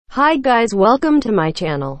Hi guys, welcome to my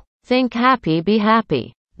channel. Think happy, be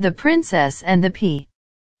happy. The Princess and the Pea.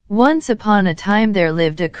 Once upon a time there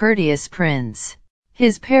lived a courteous prince.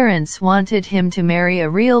 His parents wanted him to marry a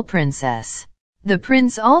real princess. The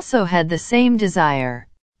prince also had the same desire.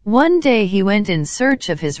 One day he went in search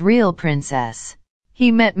of his real princess.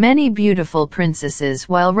 He met many beautiful princesses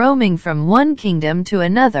while roaming from one kingdom to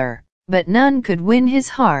another, but none could win his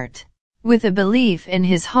heart. With a belief in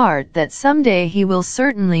his heart that someday he will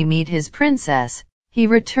certainly meet his princess, he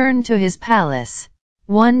returned to his palace.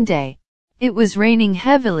 One day, it was raining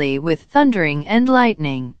heavily with thundering and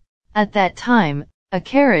lightning. At that time, a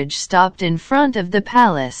carriage stopped in front of the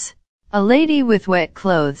palace. A lady with wet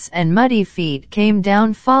clothes and muddy feet came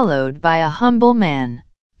down, followed by a humble man.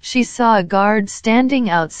 She saw a guard standing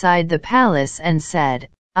outside the palace and said,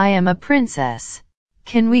 "I am a princess.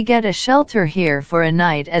 Can we get a shelter here for a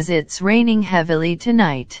night as it's raining heavily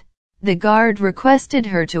tonight?" The guard requested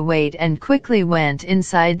her to wait and quickly went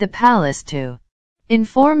inside the palace to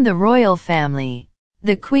inform the royal family.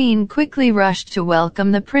 The queen quickly rushed to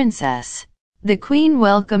welcome the princess. The queen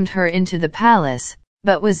welcomed her into the palace,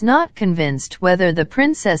 but was not convinced whether the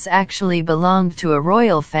princess actually belonged to a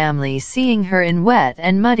royal family, seeing her in wet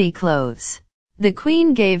and muddy clothes. The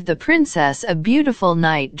queen gave the princess a beautiful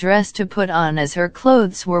night dress to put on as her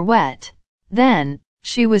clothes were wet. Then,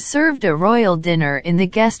 she was served a royal dinner in the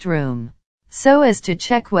guest room. So as to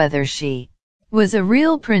check whether she was a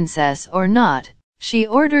real princess or not, she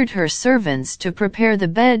ordered her servants to prepare the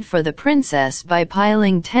bed for the princess by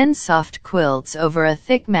piling 10 soft quilts over a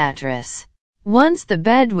thick mattress. Once the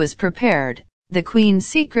bed was prepared, the queen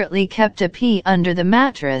secretly kept a pea under the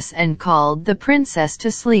mattress and called the princess to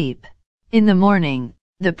sleep. In the morning,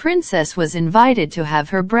 the princess was invited to have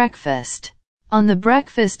her breakfast. On the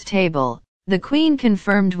breakfast table, the queen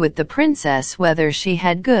confirmed with the princess whether she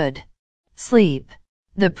had good sleep.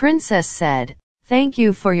 The princess said, "Thank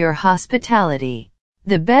you for your hospitality.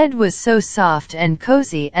 The bed was so soft and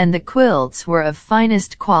cozy and the quilts were of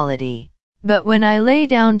finest quality. But when I lay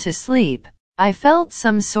down to sleep, I felt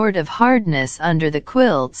some sort of hardness under the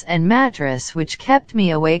quilts and mattress which kept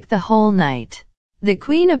me awake the whole night." The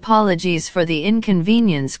queen apologized for the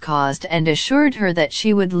inconvenience caused and assured her that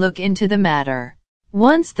she would look into the matter.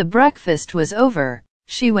 Once the breakfast was over,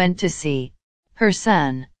 she went to see her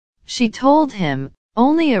son. She told him,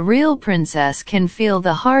 "Only a real princess can feel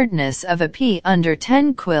the hardness of a pea under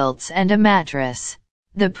 10 quilts and a mattress."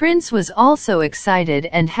 The prince was also excited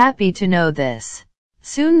and happy to know this.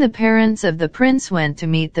 Soon the parents of the prince went to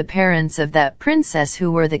meet the parents of that princess,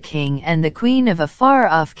 who were the king and the queen of a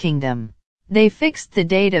far-off kingdom. They fixed the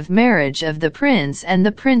date of marriage of the prince and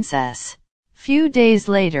the princess. Few days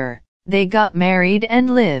later, they got married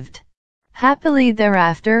and lived happily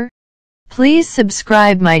thereafter. Please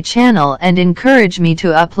subscribe my channel and encourage me to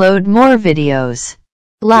upload more videos.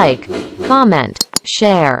 Like, comment,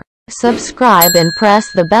 share, subscribe and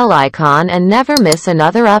press the bell icon and never miss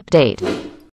another update.